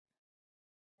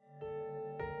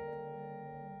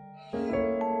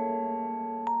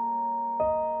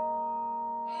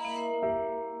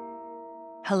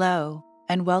Hello,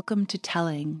 and welcome to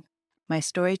Telling, my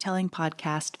storytelling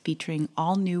podcast featuring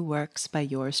all new works by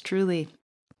yours truly.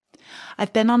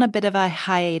 I've been on a bit of a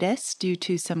hiatus due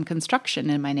to some construction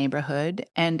in my neighborhood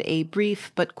and a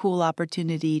brief but cool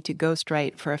opportunity to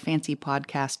ghostwrite for a fancy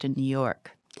podcast in New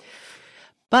York.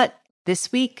 But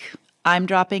this week, I'm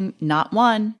dropping not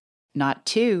one, not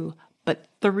two, but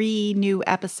 3 new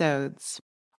episodes.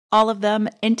 All of them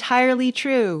entirely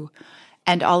true,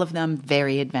 and all of them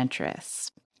very adventurous.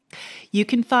 You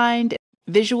can find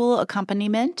visual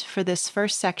accompaniment for this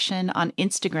first section on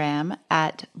Instagram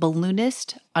at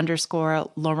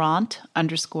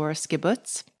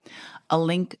balloonist_Laurent_Skibbutz. A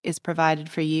link is provided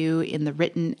for you in the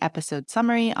written episode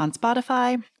summary on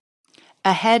Spotify.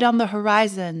 Ahead on the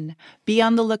horizon, be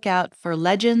on the lookout for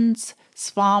legends,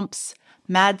 swamps,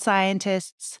 mad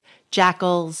scientists,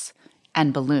 jackals,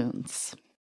 and balloons.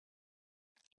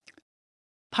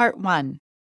 Part 1.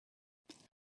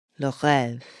 Le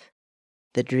Rêve,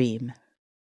 the dream.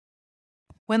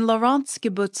 When Laurent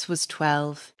Skibbutz was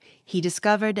 12, he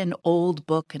discovered an old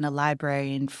book in a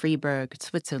library in Freiburg,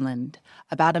 Switzerland,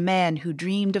 about a man who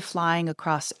dreamed of flying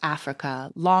across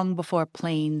Africa long before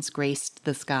planes graced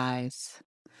the skies.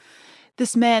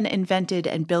 This man invented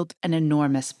and built an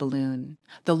enormous balloon,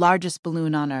 the largest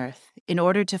balloon on Earth, in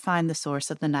order to find the source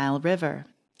of the Nile River.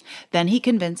 Then he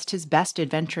convinced his best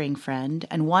adventuring friend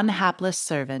and one hapless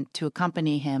servant to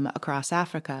accompany him across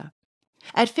Africa.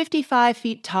 At 55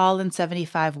 feet tall and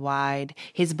 75 wide,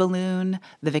 his balloon,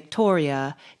 the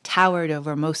Victoria, towered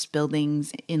over most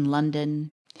buildings in London.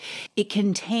 It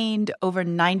contained over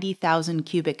 90,000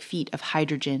 cubic feet of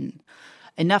hydrogen,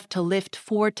 enough to lift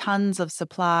 4 tons of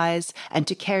supplies and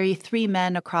to carry 3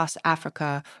 men across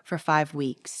Africa for 5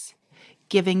 weeks,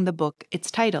 giving the book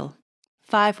its title,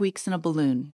 5 Weeks in a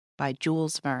Balloon, by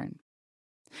Jules Verne.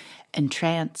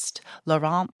 Entranced,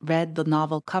 Laurent read the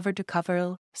novel cover to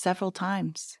cover several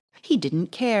times. He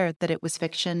didn't care that it was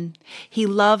fiction. He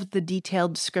loved the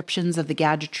detailed descriptions of the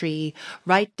gadgetry,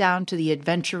 right down to the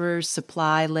adventurer's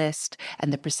supply list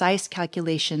and the precise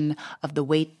calculation of the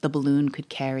weight the balloon could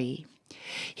carry.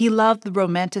 He loved the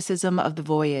romanticism of the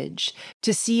voyage,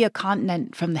 to see a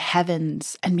continent from the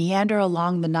heavens and meander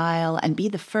along the Nile and be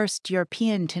the first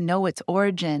European to know its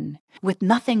origin, with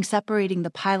nothing separating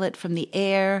the pilot from the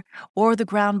air or the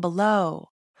ground below.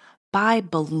 By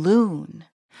balloon.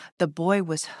 The boy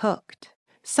was hooked.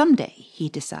 Someday, he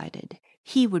decided,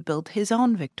 he would build his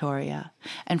own Victoria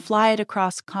and fly it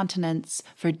across continents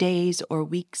for days or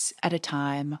weeks at a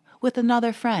time with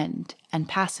another friend and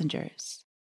passengers.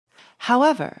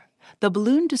 However, the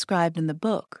balloon described in the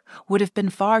book would have been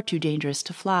far too dangerous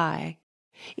to fly.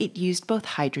 It used both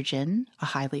hydrogen, a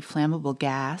highly flammable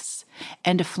gas,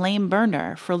 and a flame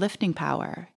burner for lifting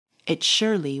power. It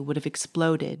surely would have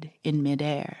exploded in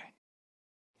midair.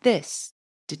 This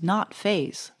did not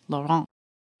faze Laurent.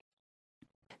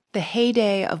 The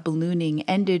heyday of ballooning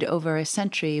ended over a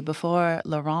century before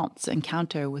Laurent's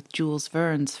encounter with Jules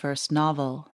Verne's first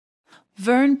novel.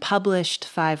 Verne published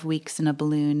 5 Weeks in a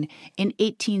Balloon in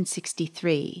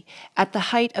 1863, at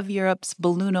the height of Europe's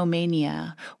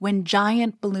balloonomania, when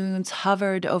giant balloons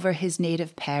hovered over his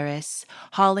native Paris,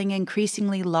 hauling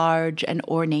increasingly large and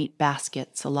ornate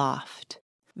baskets aloft.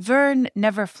 Verne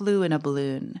never flew in a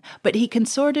balloon, but he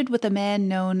consorted with a man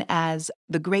known as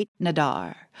the Great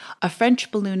Nadar, a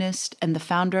French balloonist and the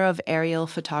founder of aerial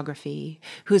photography,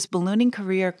 whose ballooning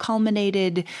career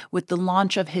culminated with the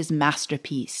launch of his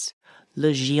masterpiece,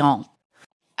 Le Géant.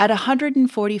 At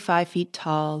 145 feet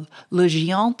tall, Le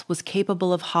Géant was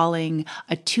capable of hauling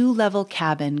a 2-level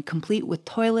cabin complete with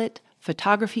toilet,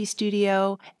 photography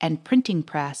studio, and printing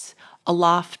press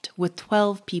aloft with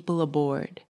 12 people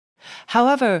aboard.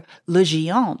 However, Le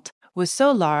Géant was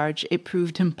so large it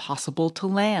proved impossible to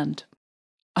land.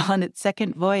 On its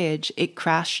second voyage, it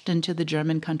crashed into the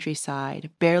German countryside,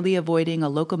 barely avoiding a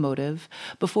locomotive,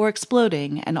 before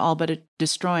exploding and all but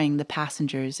destroying the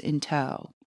passengers in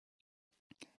tow.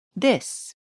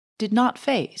 This did not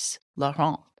faze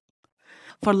Laurent.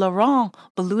 For Laurent,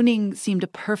 ballooning seemed a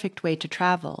perfect way to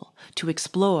travel, to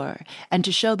explore, and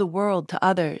to show the world to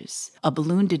others. A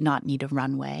balloon did not need a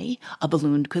runway. A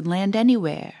balloon could land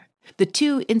anywhere. The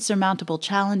 2 insurmountable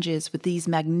challenges with these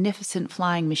magnificent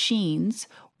flying machines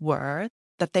were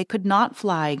that they could not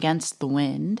fly against the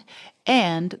wind,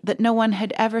 and that no one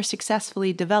had ever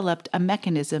successfully developed a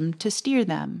mechanism to steer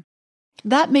them.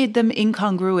 That made them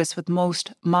incongruous with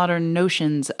most modern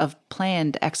notions of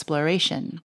planned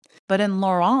exploration. But in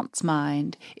Laurent's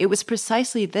mind, it was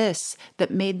precisely this that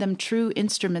made them true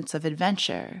instruments of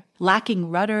adventure. Lacking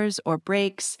rudders or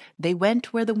brakes, they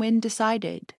went where the wind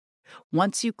decided.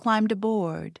 Once you climbed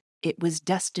aboard, it was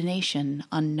destination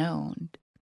unknown.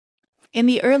 In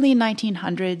the early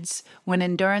 1900s, when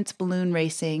endurance balloon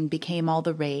racing became all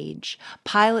the rage,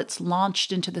 pilots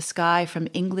launched into the sky from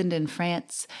England and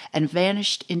France and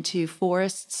vanished into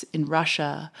forests in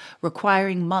Russia,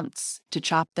 requiring months to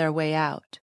chop their way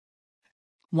out.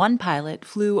 One pilot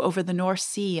flew over the North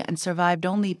Sea and survived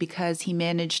only because he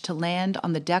managed to land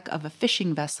on the deck of a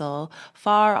fishing vessel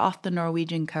far off the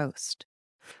Norwegian coast.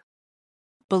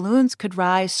 Balloons could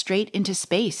rise straight into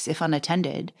space if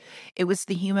unattended. It was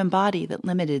the human body that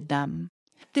limited them.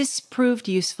 This proved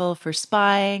useful for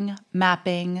spying,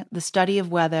 mapping, the study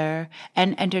of weather,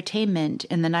 and entertainment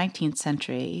in the 19th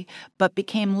century, but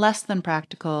became less than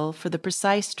practical for the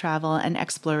precise travel and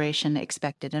exploration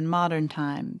expected in modern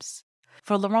times.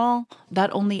 For Laurent,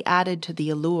 that only added to the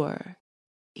allure.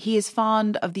 He is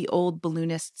fond of the old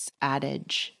balloonist's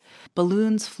adage.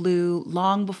 Balloons flew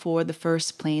long before the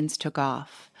first planes took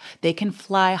off. They can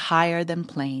fly higher than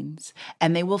planes,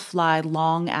 and they will fly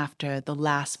long after the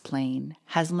last plane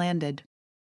has landed.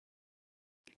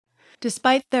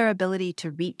 Despite their ability to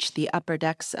reach the upper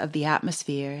decks of the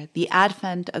atmosphere, the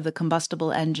advent of the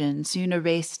combustible engine soon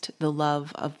erased the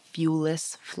love of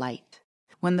fuelless flight.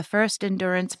 When the first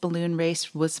endurance balloon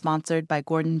race was sponsored by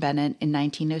Gordon Bennett in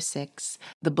 1906,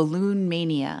 the balloon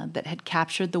mania that had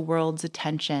captured the world's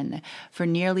attention for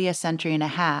nearly a century and a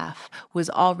half was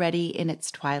already in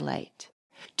its twilight.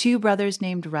 Two brothers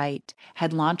named Wright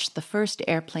had launched the first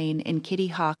airplane in Kitty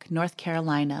Hawk, North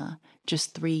Carolina,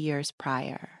 just 3 years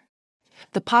prior.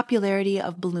 The popularity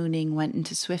of ballooning went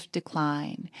into swift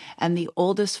decline, and the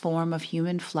oldest form of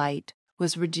human flight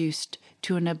was reduced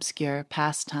to an obscure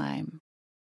pastime.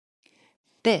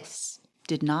 This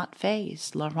did not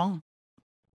faze Laurent.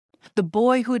 The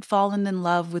boy who had fallen in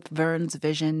love with Verne's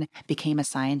vision became a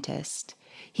scientist.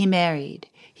 He married,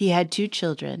 he had 2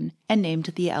 children, and named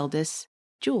the eldest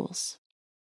Jules.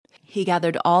 He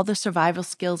gathered all the survival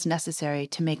skills necessary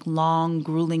to make long,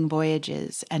 grueling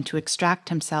voyages and to extract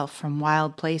himself from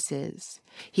wild places.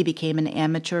 He became an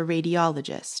amateur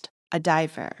radiologist, a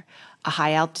diver, a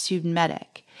high-altitude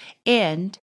medic,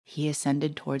 and he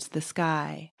ascended towards the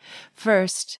sky,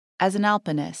 first as an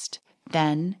alpinist,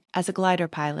 then as a glider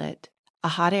pilot, a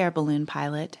hot air balloon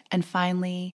pilot, and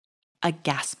finally, a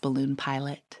gas balloon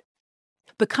pilot.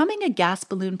 Becoming a gas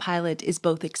balloon pilot is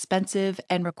both expensive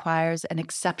and requires an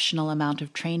exceptional amount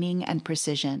of training and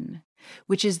precision,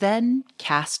 which is then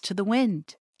cast to the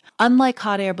wind. Unlike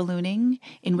hot air ballooning,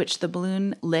 in which the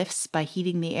balloon lifts by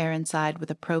heating the air inside with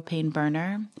a propane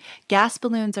burner, gas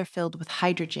balloons are filled with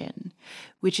hydrogen,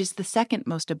 which is the second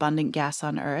most abundant gas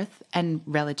on Earth and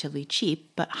relatively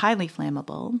cheap but highly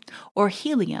flammable, or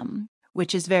helium,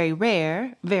 which is very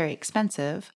rare, very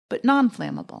expensive, but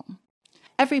non-flammable.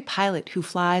 Every pilot who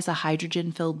flies a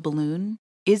hydrogen-filled balloon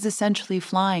is essentially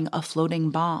flying a floating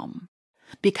bomb.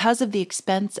 Because of the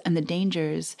expense and the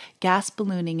dangers, gas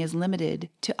ballooning is limited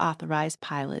to authorized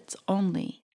pilots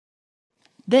only.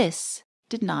 This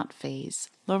did not faze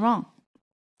Laurent.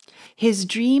 His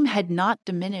dream had not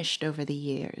diminished over the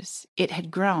years. It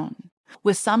had grown.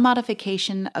 With some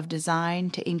modification of design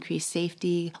to increase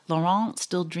safety, Laurent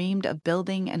still dreamed of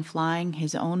building and flying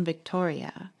his own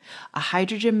Victoria, a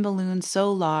hydrogen balloon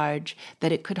so large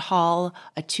that it could haul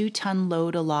a 2-ton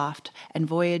load aloft and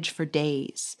voyage for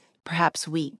days, perhaps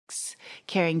weeks,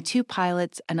 carrying 2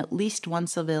 pilots and at least 1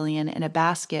 civilian in a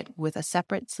basket with a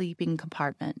separate sleeping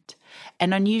compartment,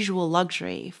 an unusual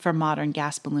luxury for modern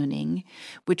gas ballooning,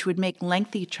 which would make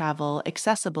lengthy travel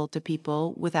accessible to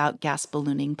people without gas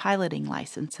ballooning piloting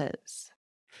licenses.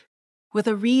 With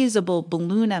a reusable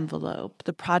balloon envelope,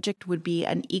 the project would be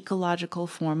an ecological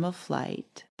form of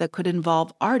flight that could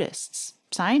involve artists,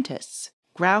 scientists,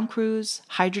 ground crews,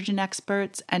 hydrogen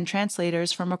experts, and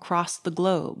translators from across the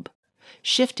globe,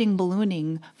 shifting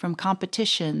ballooning from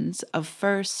competitions of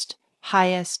first,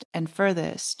 highest, and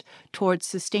furthest towards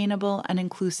sustainable and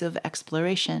inclusive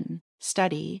exploration,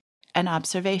 study, and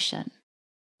observation.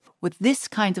 With this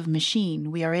kind of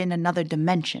machine, we are in another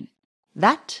dimension,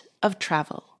 that of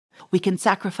travel. We can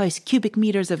sacrifice cubic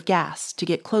meters of gas to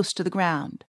get close to the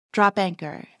ground, drop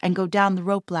anchor, and go down the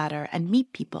rope ladder and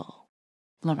meet people,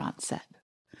 Laurent said.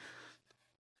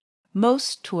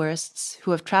 Most tourists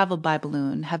who have traveled by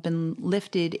balloon have been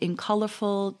lifted in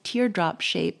colorful,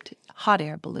 teardrop-shaped hot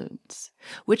air balloons,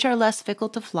 which are less fickle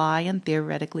to fly and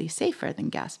theoretically safer than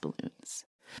gas balloons.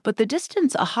 But the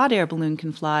distance a hot air balloon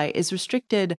can fly is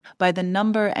restricted by the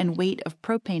number and weight of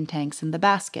propane tanks in the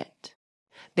basket.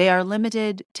 They are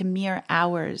limited to mere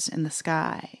hours in the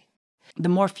sky. The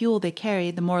more fuel they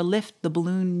carry, the more lift the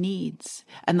balloon needs,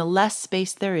 and the less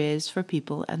space there is for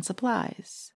people and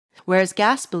supplies. Whereas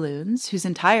gas balloons, whose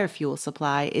entire fuel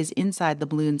supply is inside the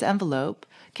balloon's envelope,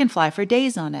 can fly for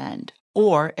days on end,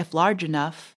 or, if large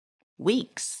enough,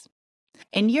 weeks.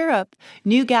 In Europe,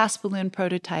 new gas balloon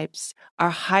prototypes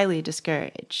are highly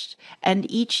discouraged, and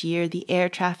each year the air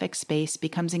traffic space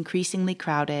becomes increasingly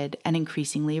crowded and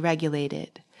increasingly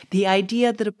regulated. The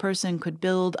idea that a person could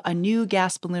build a new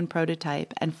gas balloon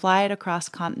prototype and fly it across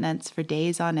continents for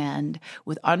days on end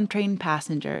with untrained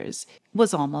passengers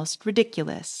was almost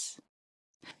ridiculous.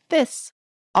 This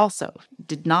also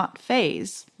did not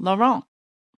faze Laurent.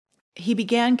 He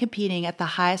began competing at the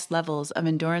highest levels of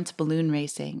endurance balloon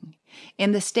racing.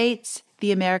 In the States,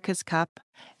 the America's Cup,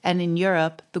 and in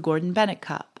Europe, the Gordon Bennett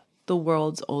Cup, the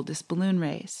world's oldest balloon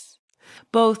race.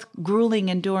 Both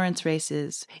grueling endurance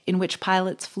races in which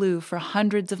pilots flew for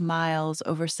hundreds of miles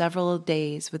over several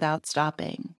days without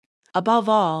stopping. Above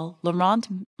all, Laurent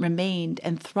remained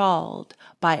enthralled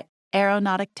by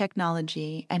aeronautic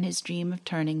technology and his dream of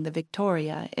turning the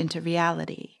Victoria into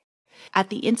reality. At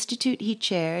the institute he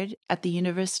chaired at the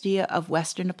University of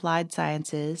Western Applied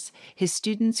Sciences, his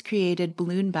students created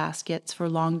balloon baskets for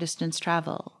long-distance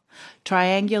travel,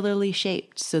 triangularly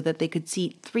shaped so that they could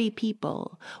seat 3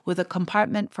 people, with a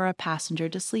compartment for a passenger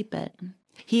to sleep in.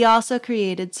 He also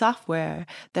created software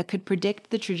that could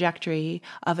predict the trajectory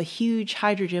of a huge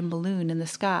hydrogen balloon in the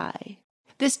sky.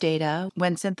 This data,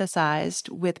 when synthesized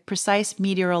with precise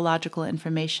meteorological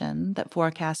information that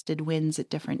forecasted winds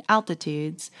at different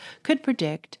altitudes, could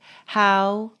predict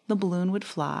how the balloon would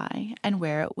fly and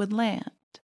where it would land.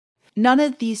 None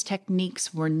of these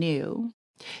techniques were new.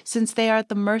 Since they are at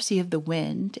the mercy of the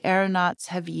wind, aeronauts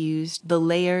have used the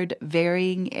layered,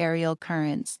 varying aerial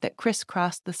currents that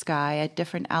crisscross the sky at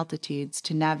different altitudes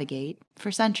to navigate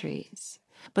for centuries.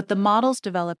 But the models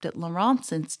developed at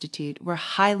Laurent's Institute were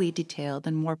highly detailed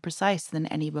and more precise than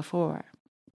any before.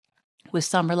 With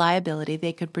some reliability,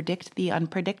 they could predict the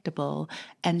unpredictable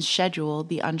and schedule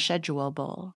the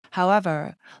unschedulable.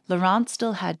 However, Laurent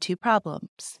still had 2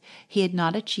 problems. He had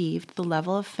not achieved the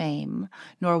level of fame,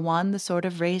 nor won the sort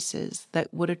of races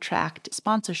that would attract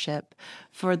sponsorship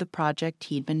for the project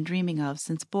he'd been dreaming of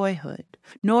since boyhood,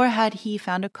 nor had he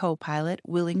found a co-pilot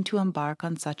willing to embark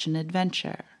on such an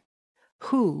adventure.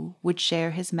 Who would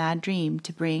share his mad dream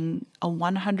to bring a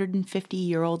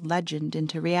 150-year-old legend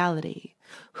into reality?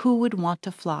 Who would want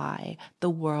to fly the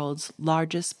world's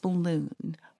largest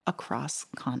balloon across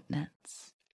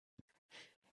continents?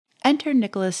 Enter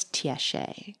Nicolas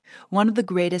Tietche, one of the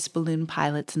greatest balloon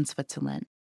pilots in Switzerland.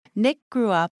 Nick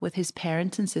grew up with his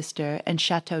parents and sister in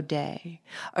Château d'Ay,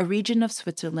 a region of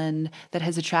Switzerland that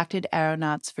has attracted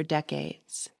aeronauts for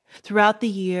decades. Throughout the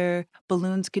year,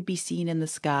 balloons could be seen in the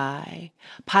sky,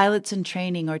 pilots in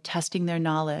training or testing their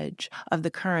knowledge of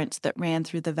the currents that ran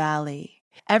through the valley.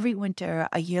 Every winter,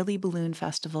 a yearly balloon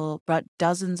festival brought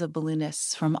dozens of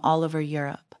balloonists from all over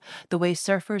Europe, the way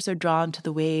surfers are drawn to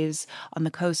the waves on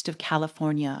the coast of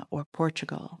California or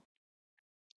Portugal.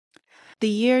 The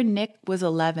year Nick was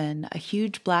 11, a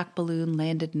huge black balloon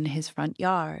landed in his front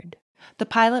yard. The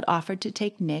pilot offered to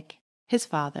take Nick, his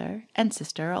father, and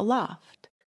sister aloft.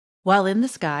 While in the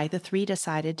sky, the 3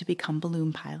 decided to become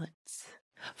balloon pilots.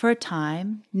 For a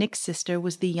time, Nick's sister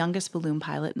was the youngest balloon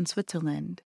pilot in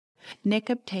Switzerland. Nick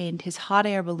obtained his hot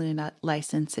air balloon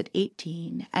license at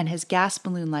 18 and his gas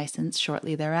balloon license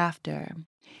shortly thereafter.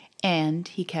 And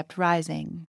he kept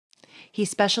rising. He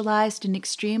specialized in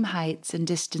extreme heights and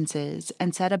distances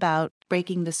and set about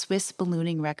breaking the Swiss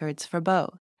ballooning records for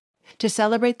both. To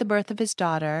celebrate the birth of his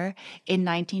daughter in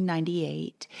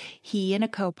 1998, he and a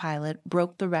co-pilot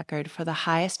broke the record for the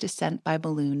highest descent by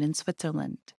balloon in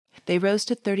Switzerland. They rose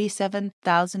to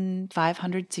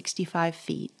 37,565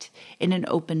 feet in an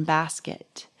open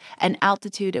basket, an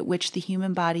altitude at which the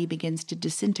human body begins to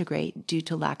disintegrate due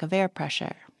to lack of air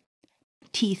pressure.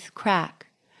 Teeth crack,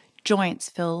 joints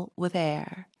fill with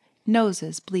air,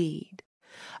 noses bleed.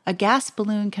 A gas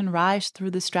balloon can rise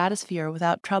through the stratosphere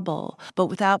without trouble, but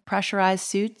without pressurized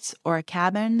suits or a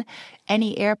cabin,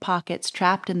 any air pockets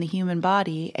trapped in the human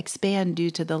body expand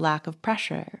due to the lack of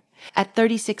pressure. At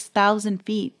 36,000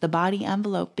 feet, the body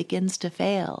envelope begins to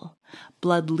fail.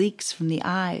 Blood leaks from the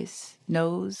eyes,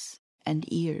 nose,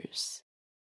 and ears.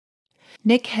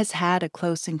 Nick has had a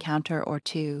close encounter or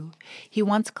 2. He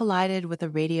once collided with a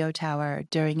radio tower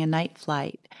during a night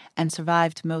flight and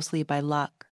survived mostly by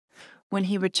luck. When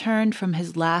he returned from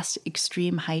his last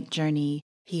extreme height journey,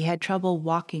 he had trouble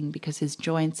walking because his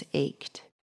joints ached.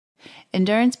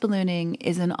 Endurance ballooning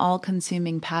is an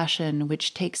all-consuming passion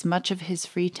which takes much of his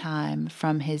free time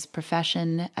from his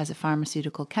profession as a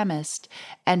pharmaceutical chemist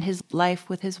and his life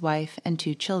with his wife and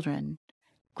 2 children,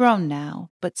 grown now,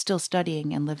 but still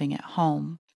studying and living at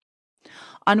home.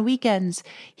 On weekends,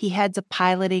 he heads a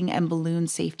piloting and balloon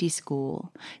safety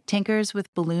school, tinkers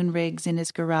with balloon rigs in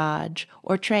his garage,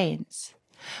 or trains.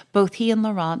 Both he and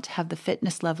Laurent have the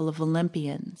fitness level of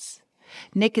Olympians.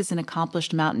 Nick is an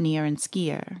accomplished mountaineer and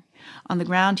skier. On the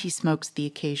ground, he smokes the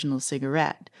occasional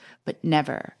cigarette, but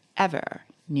never, ever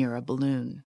near a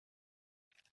balloon.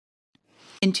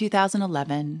 In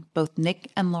 2011, both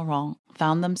Nick and Laurent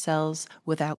found themselves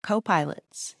without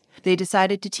co-pilots. They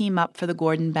decided to team up for the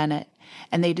Gordon Bennett,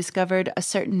 and they discovered a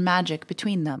certain magic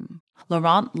between them.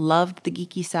 Laurent loved the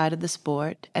geeky side of the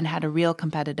sport and had a real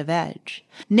competitive edge.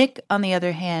 Nick, on the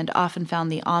other hand, often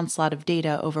found the onslaught of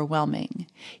data overwhelming.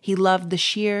 He loved the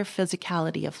sheer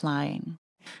physicality of flying.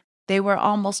 They were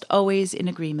almost always in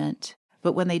agreement,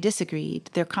 but when they disagreed,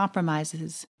 their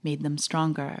compromises made them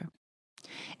stronger.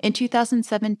 In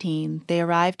 2017, they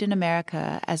arrived in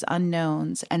America as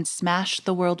unknowns and smashed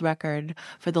the world record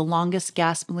for the longest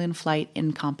gas balloon flight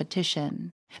in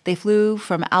competition. They flew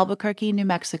from Albuquerque, New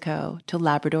Mexico to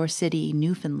Labrador City,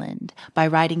 Newfoundland, by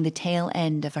riding the tail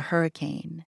end of a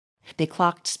hurricane. They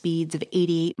clocked speeds of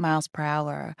 88 miles per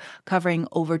hour, covering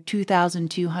over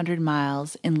 2,200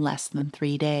 miles in less than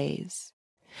 3 days.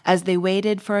 As they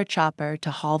waited for a chopper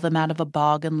to haul them out of a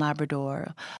bog in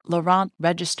Labrador, Laurent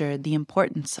registered the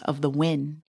importance of the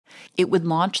win. It would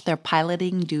launch their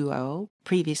piloting duo,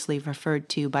 previously referred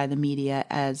to by the media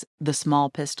as the Small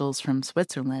Pistols from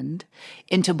Switzerland,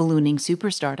 into ballooning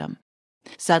superstardom.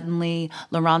 Suddenly,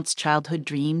 Laurent's childhood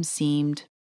dreams seemed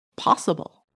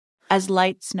possible. As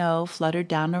light snow fluttered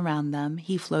down around them,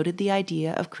 he floated the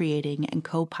idea of creating and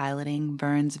co-piloting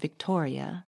Verne's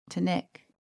Victoria to Nick.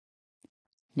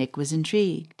 Nick was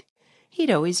intrigued. He'd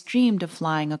always dreamed of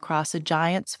flying across a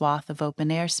giant swath of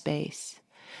open-air space.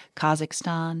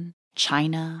 Kazakhstan,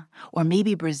 China, or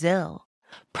maybe Brazil,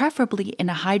 preferably in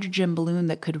a hydrogen balloon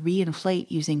that could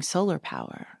reinflate using solar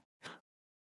power.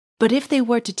 But if they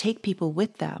were to take people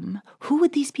with them, who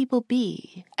would these people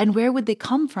be? And where would they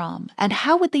come from? And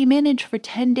how would they manage for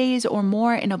 10 days or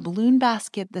more in a balloon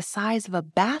basket the size of a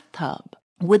bathtub?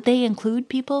 Would they include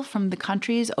people from the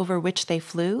countries over which they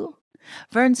flew?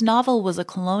 Verne's novel was a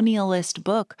colonialist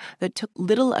book that took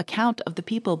little account of the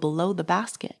people below the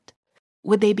basket.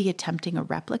 Would they be attempting a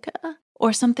replica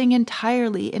or something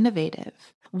entirely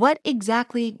innovative? What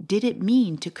exactly did it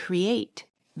mean to create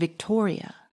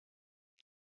Victoria?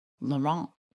 Laurent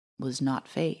was not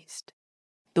fazed.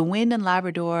 The win in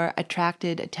Labrador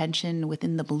attracted attention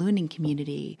within the ballooning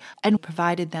community and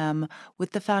provided them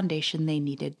with the foundation they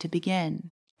needed to begin.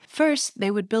 First,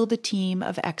 they would build a team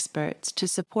of experts to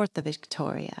support the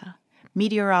Victoria: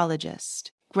 meteorologists,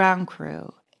 ground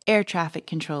crew, air traffic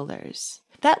controllers.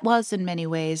 That was, in many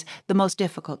ways, the most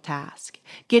difficult task,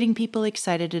 getting people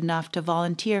excited enough to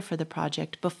volunteer for the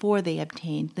project before they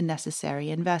obtained the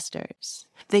necessary investors.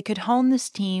 They could hone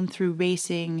this team through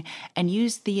racing and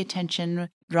use the attention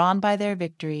drawn by their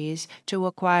victories to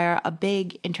acquire a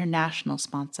big international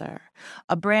sponsor,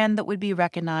 a brand that would be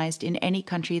recognized in any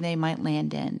country they might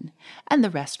land in, and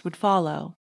the rest would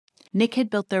follow. Nick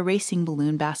had built their racing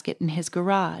balloon basket in his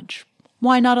garage.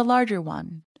 Why not a larger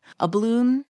one? A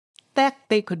balloon that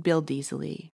they could build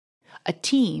easily. A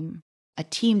team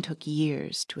took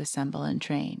years to assemble and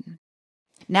train.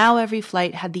 Now every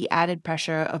flight had the added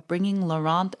pressure of bringing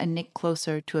Laurent and Nick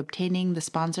closer to obtaining the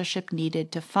sponsorship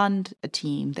needed to fund a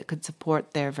team that could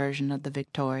support their version of the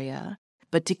Victoria.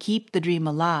 But to keep the dream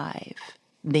alive,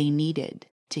 they needed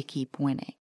to keep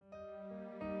winning.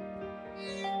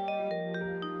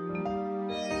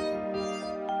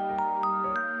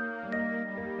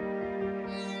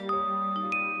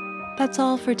 That's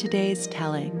all for today's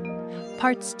telling.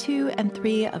 Parts 2 and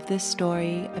 3 of this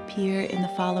story appear in the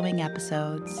following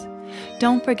episodes.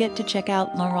 Don't forget to check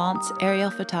out Laurent's aerial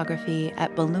photography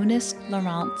at Balloonist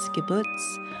Laurent's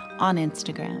Kibbutz on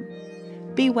Instagram.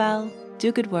 Be well,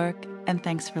 do good work, and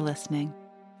thanks for listening.